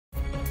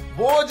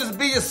Boy, just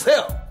be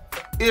yourself.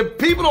 If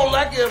people don't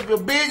like you for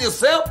being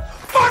yourself,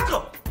 fuck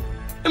them.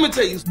 Let me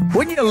tell you.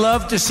 Wouldn't you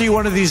love to see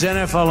one of these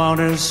NFL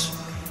owners,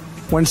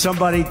 when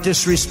somebody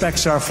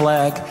disrespects our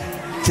flag,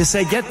 to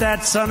say, get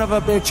that son of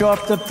a bitch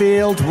off the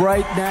field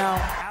right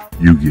now?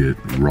 You get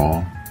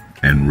raw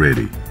and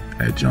ready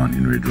at John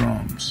Henry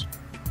Drums.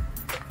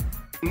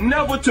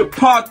 Never to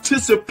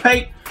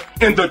participate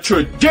in the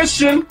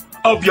tradition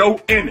of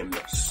your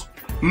enemies.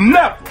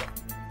 Never,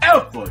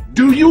 ever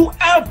do you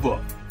ever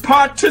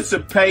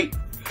participate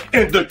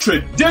in the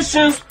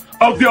traditions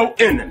of your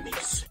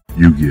enemies.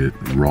 You get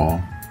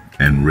raw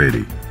and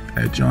ready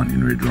at John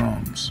Henry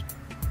Drums.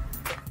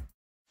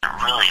 It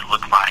really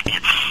look like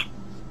it's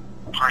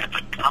part of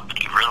the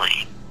company,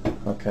 really.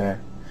 Okay.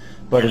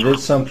 But it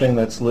is something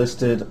that's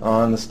listed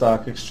on the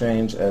stock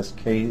exchange as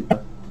K.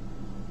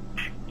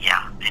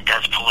 Yeah, it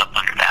does pull up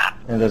under that.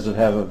 And does it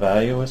have a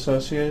value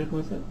associated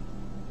with it?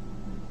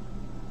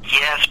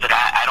 Yes, but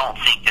I don't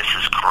think this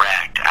is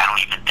correct. I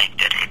don't even think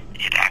that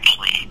it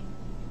actually...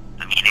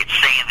 I mean, it's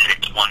saying that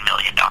it's $1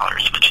 million,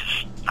 which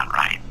is not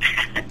right.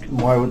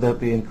 Why would that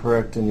be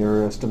incorrect in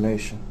your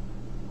estimation?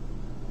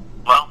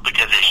 Well,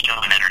 because it's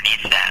showing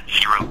underneath that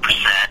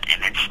 0%,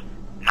 and it's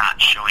not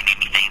showing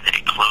anything that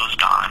it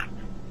closed on.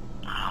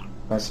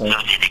 I see. So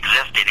if it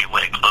existed, it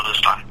would have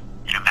closed on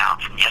an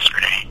amount from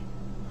yesterday.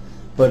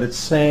 But it's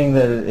saying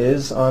that it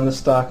is on the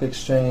stock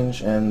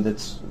exchange, and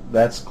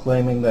that's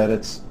claiming that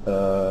it's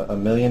 $1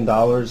 million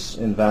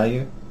in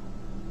value?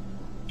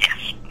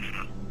 Yes.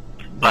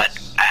 But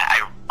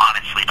I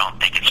honestly don't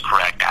think it's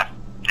correct. I've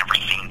never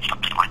seen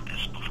something like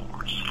this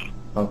before. So.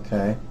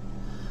 Okay.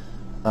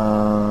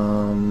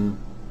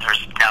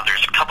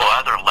 There's a couple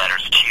other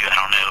letters too. I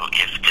don't know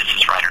if this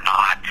is right or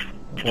not.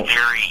 At the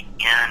very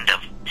end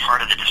of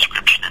part of the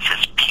description, it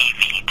says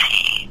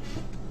PVT.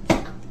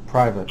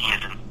 Private.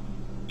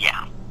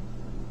 Yeah.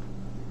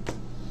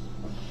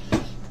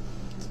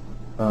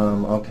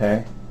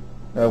 Okay.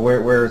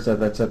 Where is that?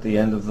 That's at the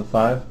end of the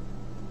 5?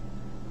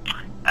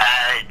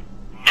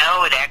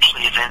 No, it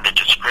actually is in the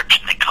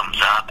description that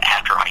comes up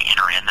after I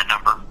enter in the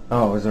number.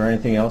 Oh, is there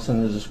anything else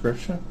in the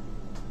description?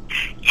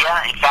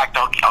 Yeah, in fact,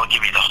 I'll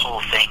give you the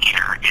whole thing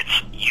here.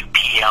 It's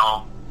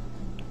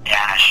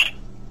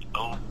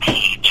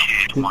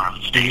UPL-OP2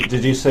 tomorrow's date.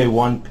 Did you say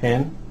 1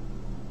 pin?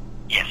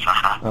 Yes,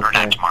 Okay. Or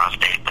not tomorrow's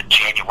date, but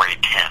January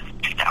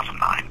 10th,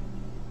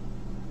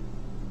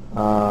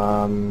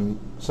 2009.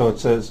 So it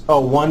says,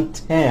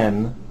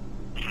 110.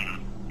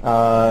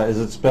 Is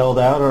it spelled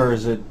out, or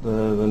is it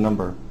the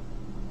number?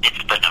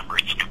 It's the number.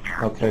 It's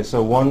numeric. Okay,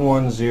 so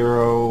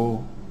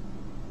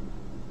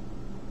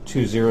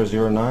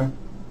 110-2009?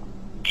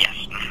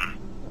 Yes.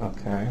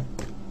 Okay. And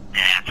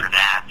after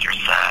that,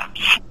 there's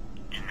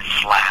in the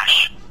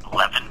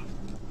 /11.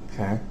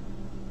 Okay.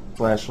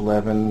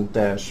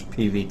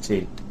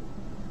 /11-PVT.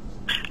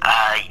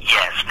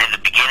 Yes, and in the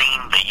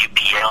beginning, the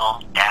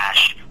UPL-OT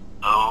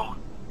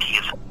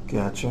is...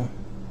 Gotcha.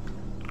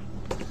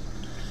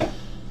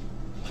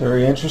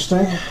 Very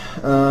interesting.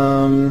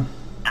 And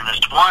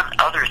there's one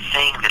other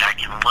thing that I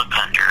can look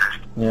under.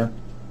 Yeah.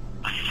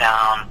 I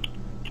found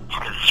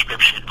part of the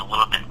description a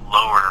little bit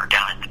lower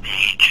down in the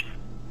page.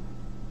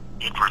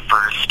 It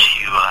refers to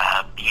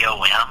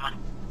BOM.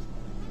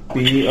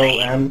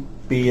 BOM?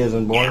 B as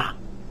in boy? Yeah.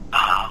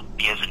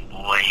 B as in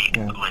boy,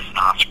 Yeah. O as in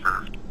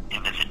Oscar,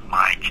 M as in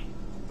Mike.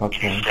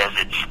 Okay. And it says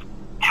it's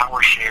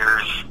Power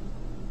Shares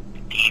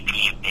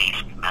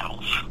DB-based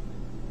metals.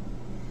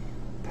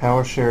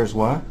 Power shares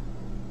what?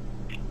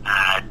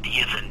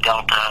 D as in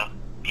Delta,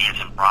 B as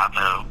in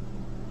Bravo,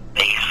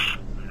 base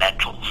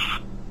metals.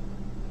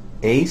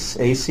 ACE?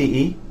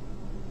 ACE?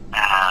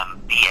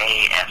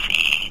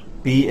 BASE.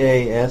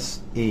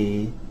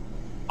 BASE.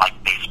 Like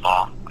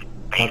baseball. Like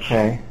base.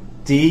 Okay.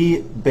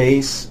 D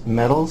base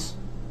metals?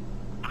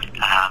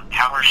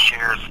 Power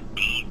Shares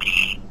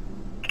DB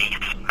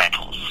base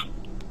metals.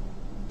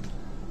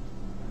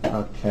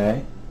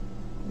 Okay.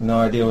 No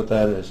idea what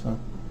that is, huh?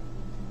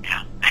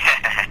 Yeah.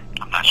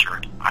 I'm not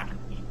sure either.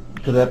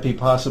 Could that be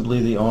possibly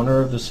the owner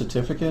of the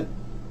certificate?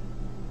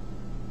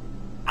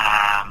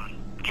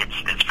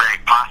 It's very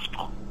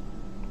possible.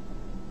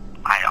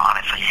 I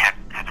honestly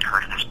haven't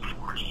heard of this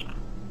before. So.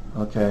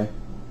 Okay.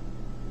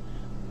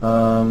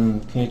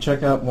 Can you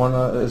check out one?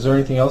 Is there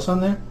anything else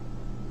on there?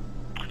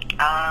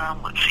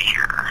 Let's see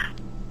here.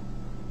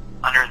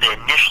 Under the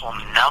initial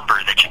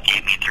number that you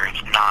gave me, there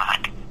is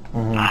not.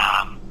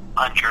 Mm-hmm.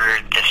 Under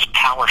this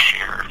Power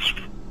Shares,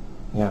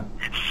 Yeah.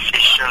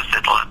 it shows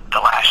that the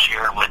last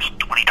year was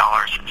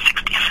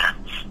 $20.60.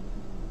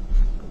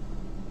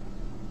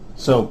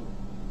 So,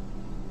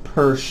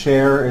 per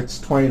share, it's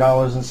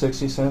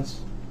 $20.60?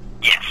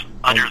 Yes,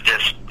 under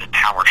the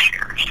Power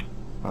Shares.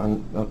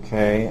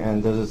 Okay,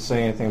 and does it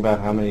say anything about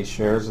how many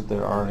shares that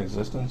there are in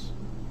existence?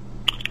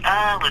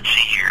 Let's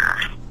see here.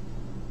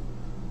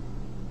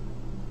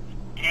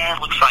 Yeah,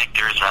 it looks like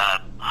there's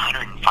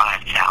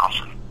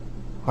 105,000.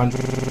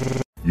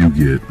 100. You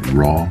get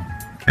raw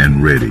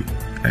and ready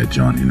at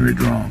John Henry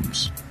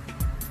Drums.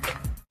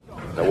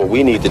 Now what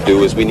we need to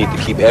do is we need to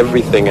keep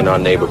everything in our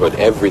neighborhood,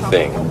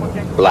 everything,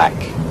 black.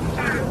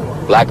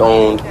 Black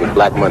owned with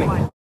black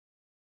money.